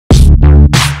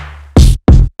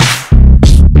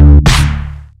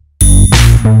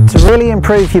To really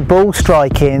improve your ball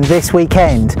striking this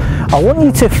weekend, I want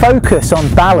you to focus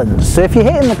on balance. So if you're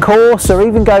hitting the course or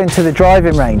even going to the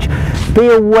driving range, be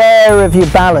aware of your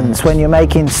balance when you're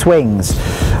making swings.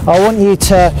 I want you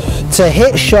to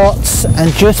hit shots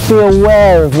and just be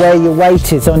aware of where your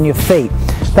weight is on your feet.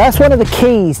 That's one of the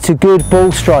keys to good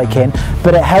ball striking,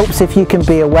 but it helps if you can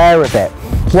be aware of it.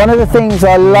 One of the things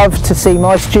I love to see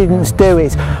my students do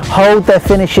is hold their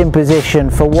finishing position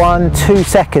for 1-2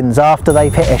 seconds after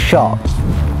they've hit a shot.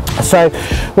 So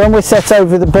when we're set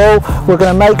over the ball, we're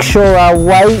going to make sure our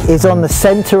weight is on the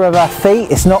center of our feet.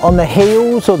 It's not on the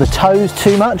heels or the toes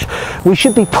too much. We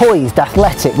should be poised,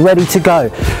 athletic, ready to go,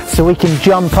 so we can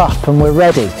jump up and we're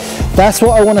ready. That's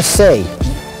what I want to see.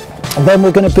 And then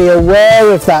we're going to be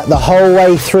aware of that the whole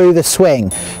way through the swing,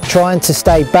 trying to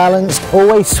stay balanced,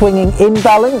 always swinging in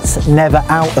balance, never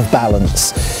out of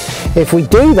balance. If we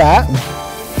do that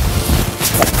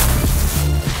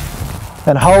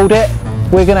and hold it,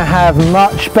 we're going to have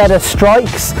much better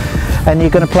strikes and you're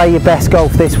going to play your best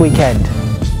golf this weekend.